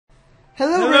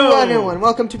Hello everyone,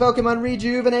 welcome to Pokemon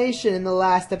Rejuvenation. In the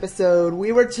last episode,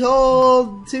 we were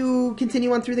told to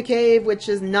continue on through the cave, which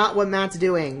is not what Matt's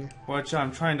doing. Which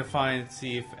I'm trying to find,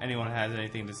 see if anyone has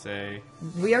anything to say.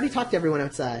 We already talked to everyone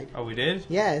outside. Oh, we did?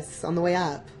 Yes, on the way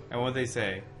up. And what'd they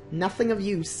say? Nothing of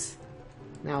use.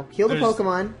 Now, heal the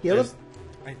Pokemon.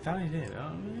 I thought I did.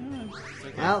 Oh, yeah.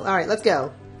 Okay. Well, alright, let's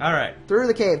go. Alright. Through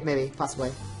the cave, maybe,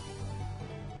 possibly.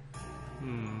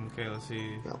 Okay, let's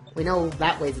see. Well, we know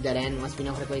that way's a dead end, unless we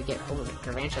know how to get over the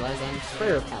tarantulas and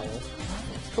Spur Powell.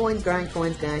 Coins, grind,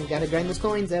 gotta grind those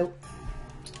coins out.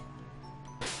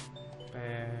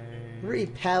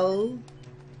 Repel.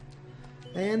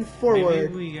 And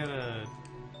forward. Maybe we gotta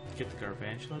get the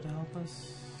Garvantula to help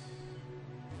us?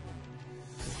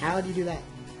 How do you do that?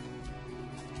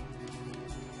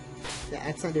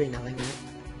 That's not doing nothing, right?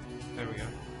 There we go.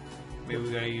 Maybe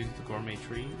we gotta use the Gourmet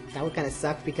Tree? That would kind of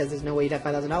suck because there's no way you'd have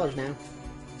 $5,000 now.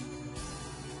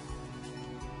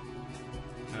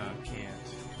 Can't.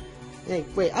 Hey,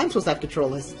 wait, I'm supposed to have control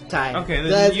this time. Okay,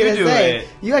 then you do it.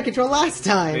 You had control last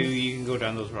time. Maybe you can go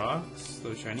down those rocks?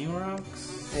 Those shiny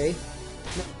rocks? Hey.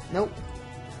 Nope.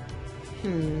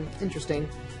 Interesting.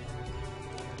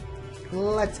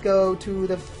 Let's go to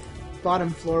the bottom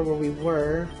floor where we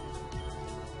were.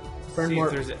 See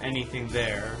if there's anything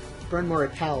there. Burn more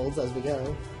repels as we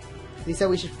go. He said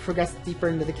we should progress deeper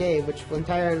into the cave, which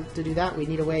to do that we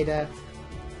need a way to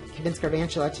convince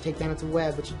Garvantula to take down its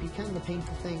web, which would be kind of a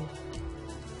painful thing.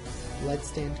 Lead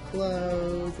stand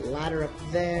closed, ladder up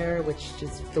there, which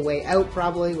is the way out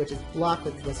probably, which is blocked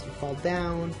with unless you fall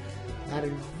down.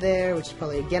 Ladder there, which is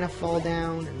probably again a fall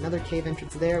down. Another cave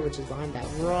entrance there, which is behind that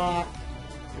rock.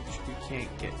 Which we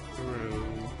can't get through.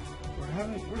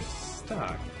 We're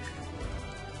stuck.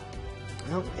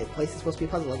 Well, the place is supposed to be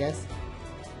a puzzle, I guess.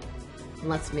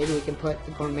 Unless maybe we can put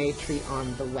the Gourmet Tree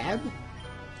on the web?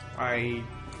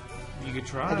 You could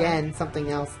try. Again, something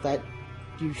else that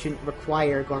you shouldn't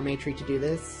require Gourmet Tree to do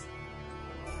this.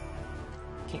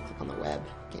 Can't click on the web.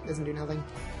 Doesn't do nothing.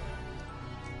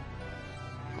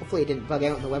 Hopefully it didn't bug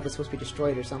out and the web was supposed to be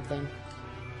destroyed or something.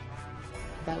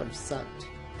 That would have sucked.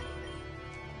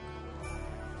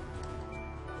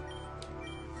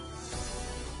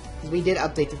 We did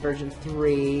update to version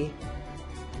 3.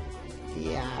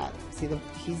 Yeah, see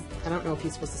I don't know if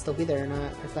he's supposed to still be there or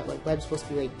not, or if that web's supposed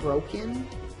to be like broken.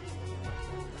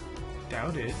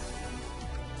 Doubt it.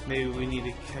 Maybe we need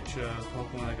to catch a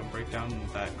Pokemon that can break down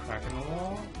that crack in the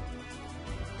wall?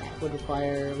 That would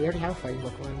require... We already have a fighting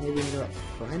Pokemon. Maybe we need to go up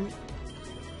front?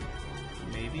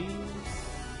 Maybe?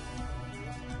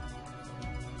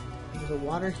 There's a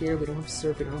water here. We don't have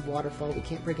surf. We don't have waterfall. We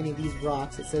can't break any of these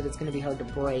rocks. It said it's going to be hard to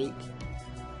break.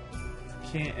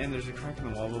 And there's a crack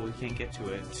in the wall, but we can't get to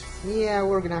it. Yeah,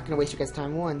 we're not going to waste your guys'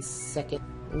 time. 1 second.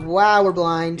 Wow, we're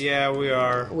blind. Yeah, we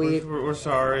are. We're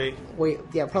sorry.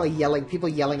 Yeah, probably yelling. People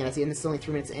yelling at us, and it's only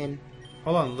 3 minutes in.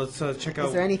 Hold on, let's check out...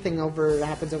 Is there anything that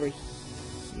happens over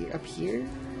here? Up here?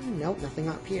 Nope, nothing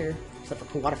up here. Except for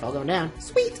cool waterfall going down.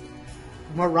 Sweet!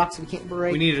 More rocks we can't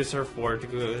break. We needed a surfboard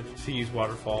to use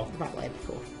waterfall. Probably, that'd be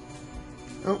cool.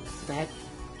 Oh, that.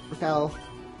 Repel.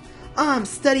 I'm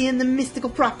studying the mystical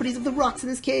properties of the rocks in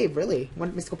this cave. Really?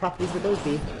 What mystical properties would those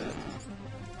be?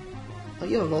 Oh,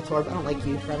 you have a Voltorb. I don't like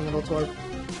you for having a Voltorb.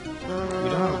 We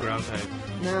don't have a ground type.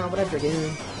 No, but I have Dragoon.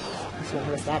 This won't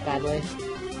hurt us that badly.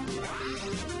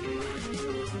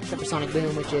 Except for Sonic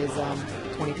Boom, which is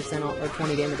 20% or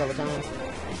 20 damage all the time.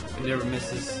 It never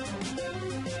misses.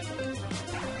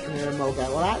 And then a Moga.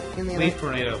 Well, that... Leaf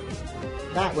Tornado.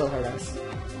 That will hurt us.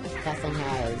 If that thing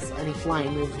has any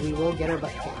flying moves, we will get our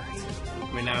butt kicked.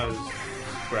 I mean, now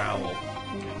it's Growl.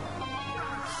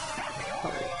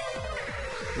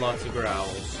 Lots of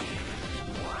growls.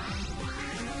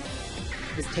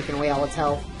 Just taking away all its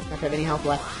health. Not gonna have any health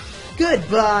left.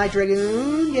 Goodbye,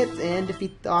 Dragoon! Yep, and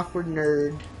defeat the awkward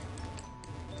nerd.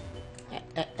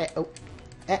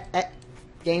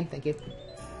 Game, thank you.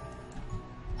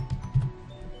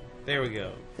 There we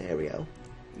go. There we go.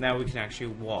 Now we can actually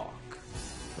walk.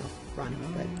 Oh, run,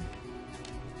 but...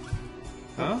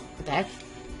 Huh? What the heck?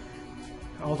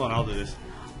 Hold on, I'll do this.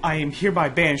 I am hereby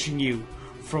banishing you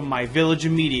from my village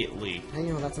immediately. How do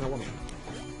you know that's not a woman?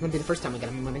 It's gonna be the first time we get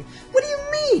him running. What do you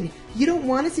mean? You don't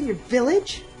want us in your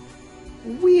village?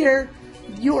 We're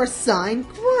your sign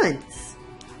grunts.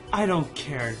 I don't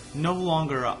care. No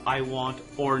longer I want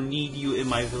or need you in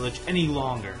my village any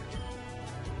longer.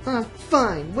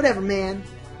 Fine. Whatever, man.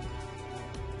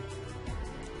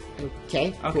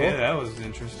 Okay, Okay, cool. that was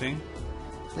interesting.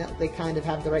 Well, they kind of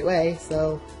have the right way,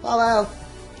 so follow.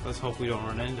 Let's hope we don't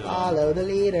run into them. Follow the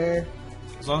leader.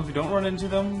 As long as we don't run into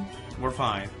them, we're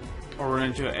fine. Or run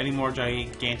into any more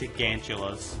gigantic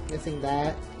gantulas. Missing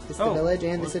that. This is the village,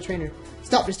 and this is the trainer.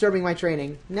 Stop disturbing my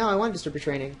training. No, I want to disturb your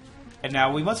training. And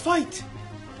now we must fight!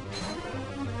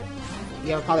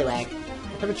 You have a Poliwag.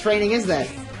 What type of training is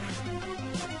this?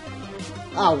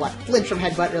 Oh, what? Flinch from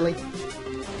headbutt, really?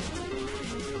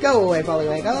 Go away,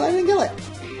 Poliwag. Oh, I didn't kill it.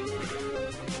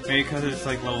 Maybe because it's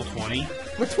like level 20?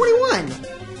 We're 21!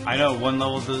 I know, one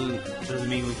level doesn't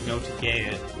mean we can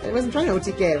OTK it. I wasn't trying to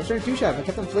OTK it. I was trying to two-shove. It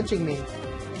kept on flinching me.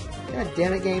 God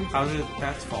damn it, game. How's it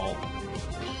that's fault?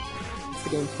 It's the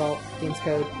game's fault. Game's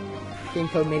code. Game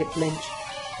code made it flinch.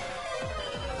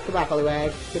 Goodbye,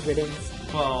 Poliwag. Good riddance.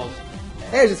 Well...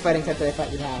 There's this fighting type that I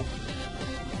thought you'd have.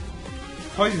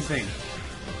 Poison thing.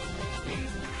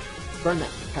 Let's burn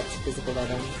that pet's physical there,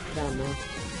 then. Down there.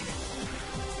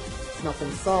 Smell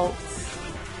some salts.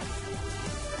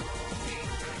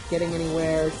 Getting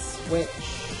anywhere. Switch.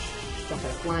 Jump at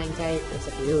a flying type.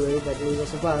 Except for Lulu, but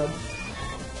Lulu's a bug.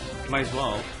 Might as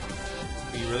well.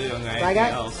 You really don't got I anything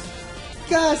got else.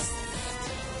 Gust!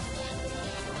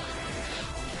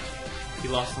 He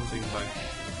lost something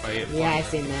by it. Yeah, I've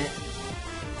seen that.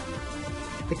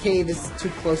 The cave is too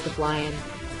close to flying.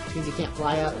 Which means you can't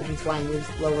fly up, which means flying moves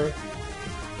lower.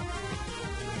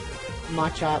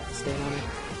 Machop, staying on it.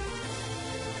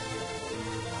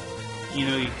 You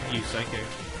know you can use Psychic.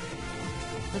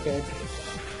 Okay.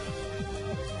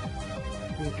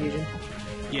 Confusion.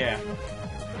 Yeah.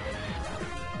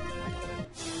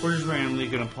 We're just randomly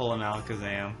gonna pull an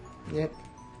Alakazam. Yep.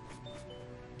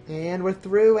 And we're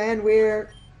through, and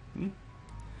we're...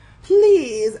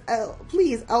 Please,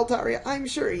 Altaria, I'm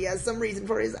sure he has some reason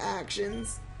for his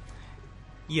actions.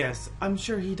 Yes, I'm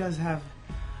sure he does have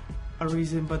a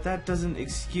reason, but that doesn't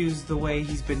excuse the way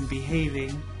he's been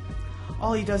behaving.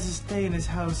 All he does is stay in his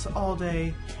house all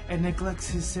day and neglects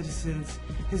his citizens,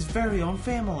 his very own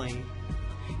family.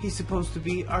 He's supposed to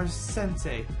be our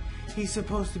sensei. He's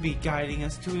supposed to be guiding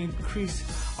us to increase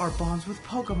our bonds with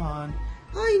Pokemon.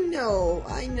 I know.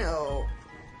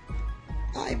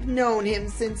 I've known him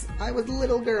since I was a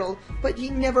little girl, but he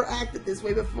never acted this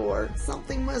way before.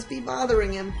 Something must be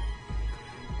bothering him.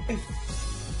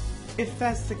 If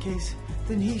that's the case,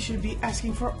 then he should be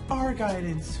asking for our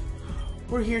guidance.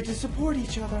 We're here to support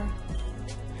each other.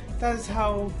 That is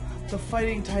how the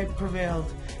fighting type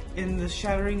prevailed in the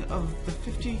shattering of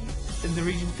the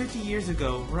region 50 years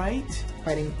ago, right?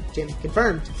 Fighting gym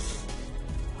confirmed.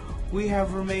 We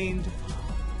have remained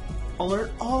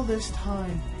alert all this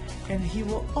time, and he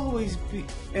will always be,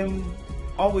 I'm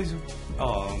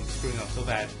screwing up so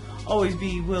bad, always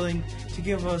be willing to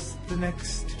give us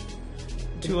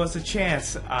a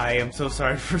chance. I am so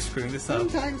sorry for screwing this up.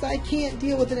 Sometimes I can't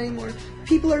deal with it anymore.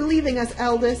 People are leaving us,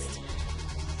 eldest.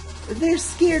 They're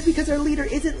scared because our leader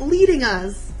isn't leading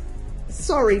us.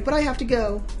 Sorry, but I have to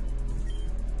go.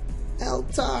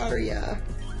 Altaria.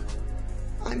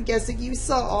 I'm guessing you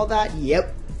saw all that.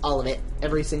 Yep, all of it.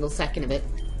 Every single second of it.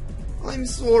 I'm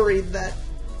sorry that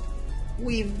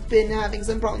we've been having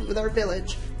some problems with our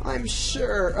village. I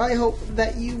hope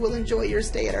that you will enjoy your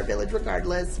stay at our village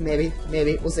regardless. Maybe.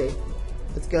 We'll see.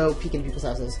 Let's go peek in people's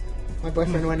houses. My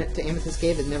boyfriend went to Amethyst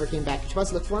Cave and never came back. Did you want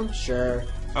to look for him? Sure.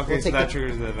 Okay, so that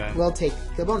triggers the event. We'll take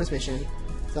the bonus mission.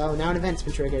 So now an event's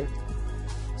been triggered.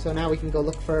 So now we can go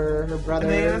look for her brother.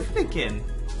 And thinking.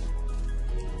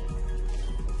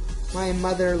 My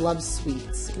mother loves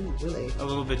sweets. Ooh, really? A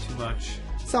little bit too much.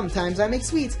 Sometimes I make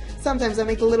sweets. Sometimes I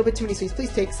make a little bit too many sweets.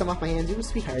 Please take some off my hands. Ooh,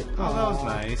 sweetheart. Oh, that was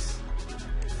nice.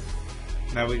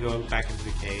 Now we go back into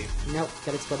the cave. Nope,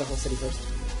 gotta explore the whole city first.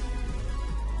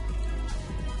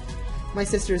 My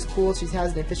sister is cool. She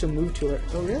has an official move tutor.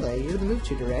 Oh, really? You're the move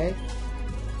tutor, eh?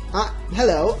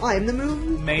 Hello. I'm the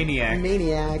move... Maniac.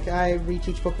 I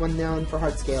reteach Pokemon known for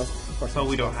hard scales. Of course. So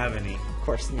we don't have any. Of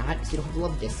course not, because you don't have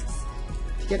love discs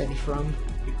to get any from.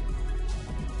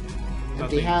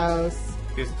 Empty house.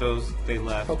 Guess those, they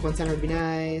left. Pokemon Center would be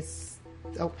nice.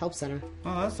 Oh, Help Center.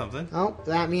 Oh, that's something. Oh,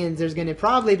 that means there's going to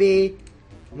probably be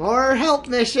more help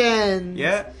missions!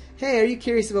 Yeah. Hey, are you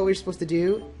curious about what you're supposed to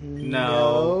do?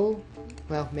 No.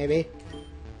 Well, maybe.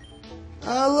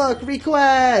 Oh, look,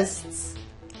 requests!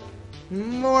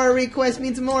 More requests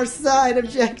means more side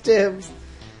objectives!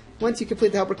 Once you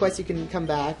complete the help request, you can come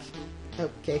back.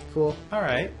 Okay, cool.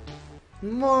 Alright.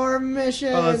 More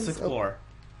missions! Oh, let's explore.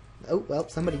 Oh, well,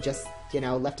 somebody just,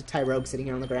 left a Tyrogue sitting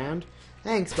here on the ground.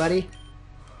 Thanks, buddy.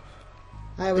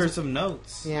 There's some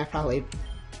notes. Yeah, probably.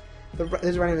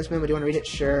 There's a writing on this memo. Do you want to read it?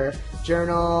 Sure.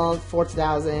 Journal,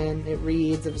 4000. It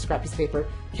reads of a scrap piece of paper.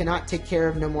 Cannot take care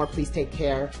of no more. Please take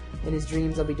care. In his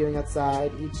dreams, I'll be doing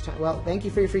outside each time. Well, thank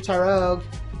you for your free Tyrogue.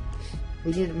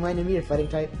 We might need a fighting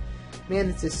type. Man,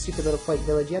 it's this stupid little white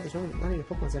village. Yeah, there's not even a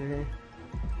Pokemon Center here.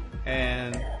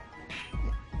 And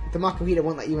The Makuhita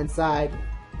won't let you inside.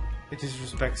 it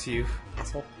disrespects you.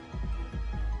 Asshole.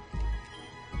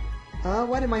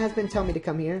 Why did my husband tell me to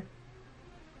come here?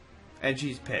 And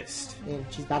she's pissed. And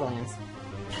she's battling us.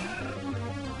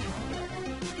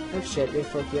 Oh shit, we have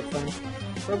Froakie up front.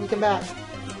 Froakie, come back.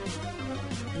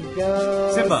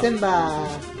 Go Simba.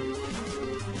 Simba.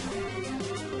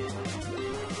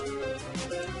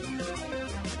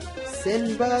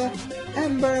 Simba,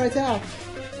 Ember attack.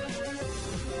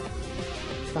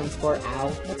 Fun sport, ow.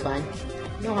 That's fine.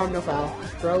 No harm, no foul.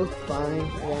 Growth, fine.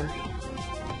 Again.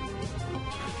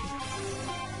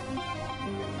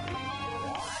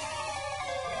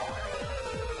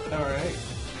 Alright.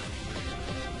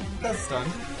 That's done.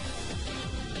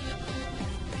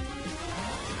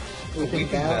 Weeping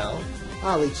Bell.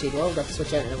 Oh, Leech Seed. Well, we'll have to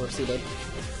switch out and we're seated.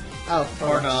 Oh,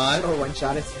 Or not. Or one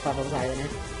shot. It's probably higher than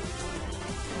it.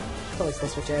 Probably still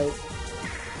switch out.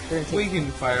 We're gonna take We can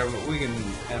fire, we can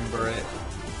ember it.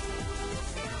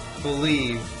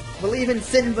 Believe. Believe in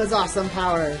Simba's awesome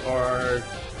power. Or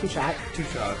Two shot. 2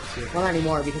 shots. Yeah. Well, not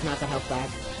anymore because now it's got health back.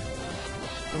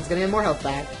 One's gonna get more health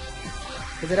back.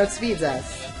 Because it outspeeds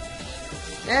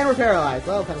us. And we're paralyzed.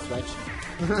 Well, kind of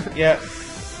switch. Yeah.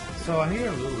 So I hear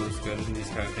Lulu's good in these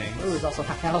kind of things. Ooh, there's also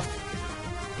half health.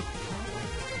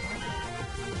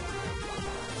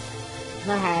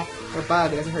 Haha. Or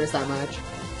bug, it doesn't hurt us that much.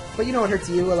 But you know what hurts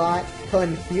you a lot?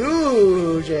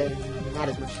 Confusion! Not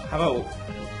as much. How about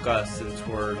Gus, since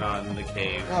we're not in the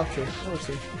cave? Oh, true. Oh,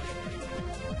 true.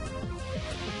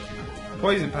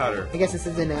 Poison powder. I guess this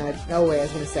isn't, no way, I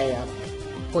was gonna say,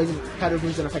 poison powder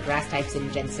moves don't affect grass types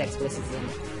in Gen 6, but this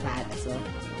isn't that, so.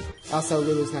 Also,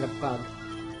 Lulu's not a bug.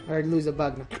 Or Lulu's a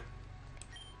bug.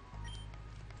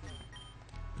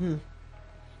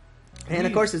 And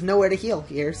of course, there's nowhere to heal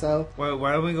here, so. Why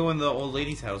don't we go in the old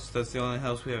lady's house? That's the only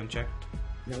house we haven't checked.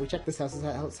 No, we checked this house. It's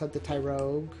outside the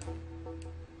Tyrogue.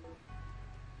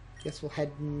 Guess we'll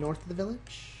head north of the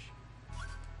village.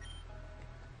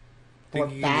 Or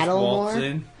Think you can just battle waltz more.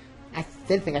 in? I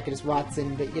did think I could just waltz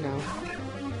in, but you know,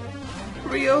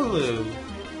 Riolu!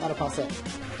 that'll pulse it.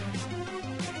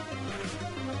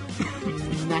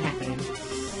 Not happening.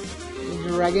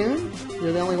 Dragoon?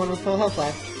 You're the only one with full health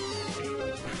left.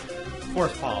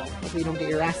 Force Paw. Hopefully you don't get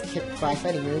your ass kicked by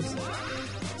fighting moves.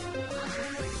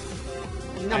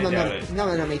 I doubt it. No,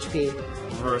 HP.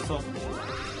 Reversal.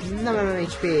 No,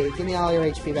 HP. Give me all your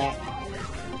HP back.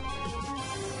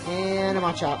 And a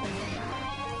Machop.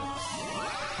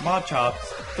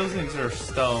 Machops. Those things are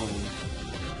stone.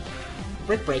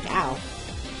 Brick Break, ow.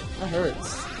 That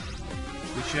hurts.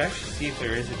 We should actually see if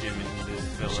there is a gym in this We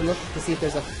should village. look to see if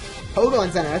there's a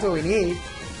Pokemon Center. That's what we need.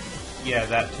 Yeah,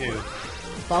 that too.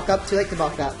 Bulk up. Too late to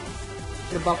bulk up.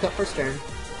 Should have bulked up first turn.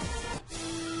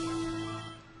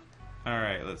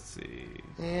 Alright, let's see.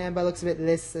 And by the looks of it,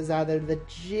 this is either the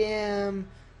gym.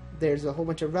 There's a whole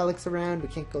bunch of relics around. We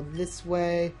can't go this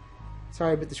way.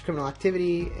 Sorry, but there's criminal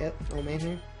activity. Yep, old man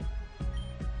here.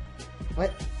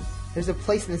 What? There's a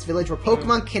place in this village where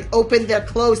Pokemon can open their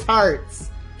closed hearts.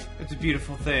 It's a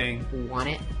beautiful thing. Want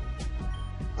it?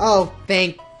 Oh,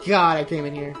 thank God I came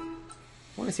in here. I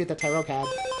want to see what the Tyrogue had.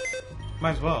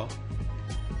 Might as well.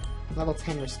 Level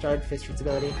 10 restored Fistrit's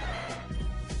ability.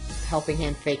 Helping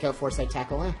Hand, Fake Out, Foresight,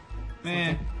 Tackle.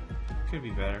 Eh, could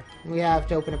be better. We have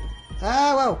to open up.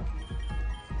 Oh,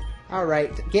 whoa!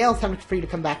 Alright, Gale, time for you to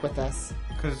come back with us.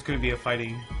 Because it's going to be a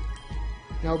fighting.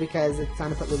 No, because it's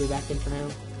time to put Lulu back in for now.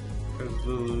 Because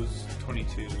Lulu's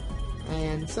 22.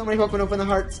 And so many Pokemon open the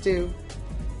hearts too.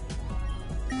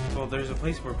 Well, there's a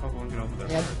place where Pokemon can open their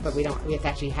Yeah, hearts. but we don't. We have to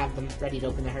actually have them ready to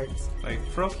open their hearts. Like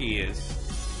Froakie is.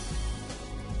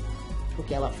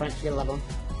 Okay, up front, you gotta level them.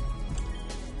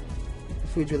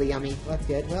 Food's really yummy. Well, that's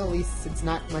good. Well, at least it's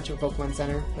not much of a Pokemon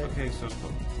Center. But Okay, so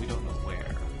we don't know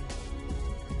where.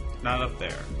 Not up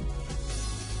there.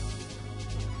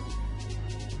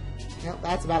 Nope,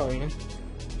 that's a battle arena.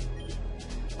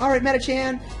 Alright,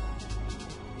 Metachan!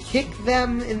 Kick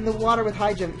them in the water with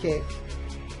high jump kick.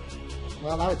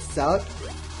 Well, that would suck.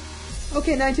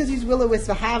 Okay, Ninetales use Will-O-Wisp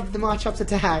to have the Machop's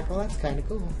attack. Well, that's kind of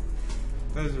cool.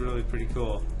 That is really pretty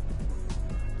cool.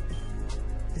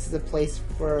 This is a place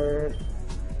for...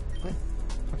 What?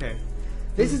 Okay.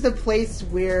 This is the place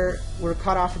where we're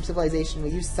cut off from civilization. We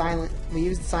use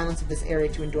the silence of this area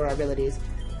to endure our abilities.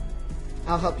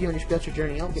 I'll help you on your spiritual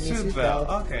journey. Oh, give me a Sooth Soothbell.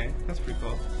 Bell. Okay, that's pretty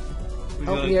cool. Would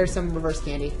you Oh, like- here's some reverse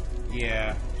candy.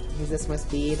 Yeah, Because this must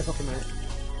be the Pokemon.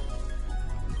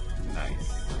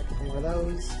 nice. A couple more of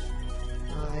those.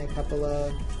 A couple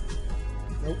of...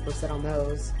 Nope, we're set on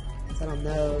those. Set on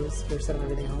those. We're set on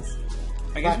everything else.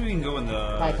 I guess we can go in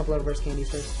buy a the couple of reverse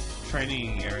candies first.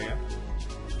 training area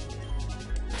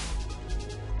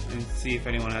and see if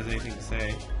anyone has anything to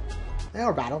say.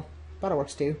 Or battle. Battle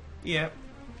works too. Yep.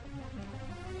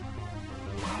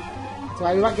 That's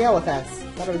why we want Gale with us.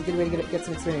 Thought it was a good way to get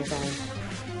some experience on him.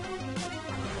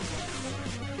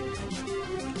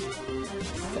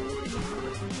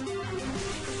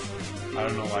 I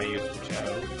don't know why you used the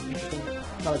shadow.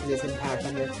 Probably because he's getting Power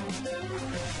Thunder.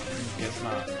 Guess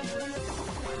not.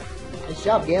 Nice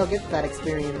job, Gale. Get that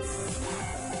experience.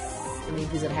 I mean,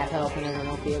 he's at half health and I don't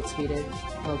know if he outspeeded.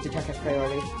 Oh, Detect has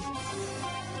priority.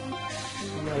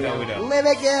 No, we don't. Live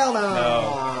it, Gale! No!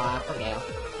 No. Aw, for Gale.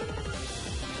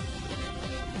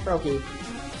 Brokey.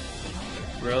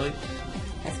 Really?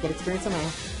 Let's get experience somehow.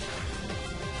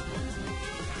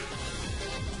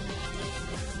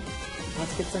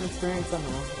 Let's get some experience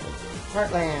somehow.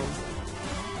 Heartland.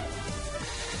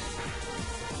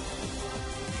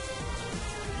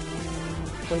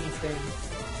 Poison Sting.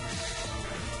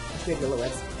 Let's get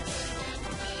Will-O-Wisp.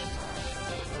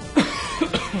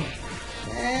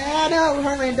 No,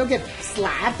 Heartland, don't get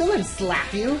slapped. Don't let him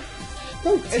slap you.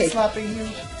 Don't take It's slapping you.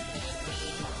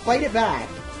 Fight it back.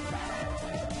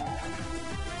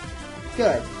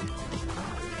 Good.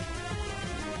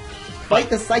 Fight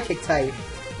the Psychic type.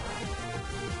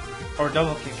 Or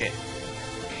double kick it.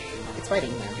 It's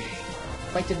fighting him.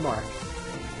 Fight did more.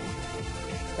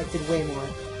 Fight did way more.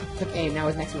 Took aim, now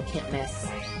his next move can't miss.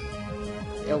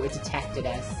 Oh, it detected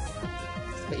us.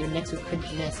 But your next move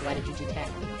couldn't miss, why did you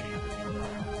detect?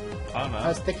 I don't know. I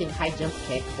was thinking high jump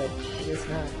kick, but I guess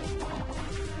not.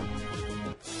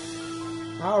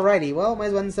 Alrighty, well, might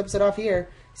as well end this episode off here.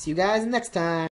 See you guys next time.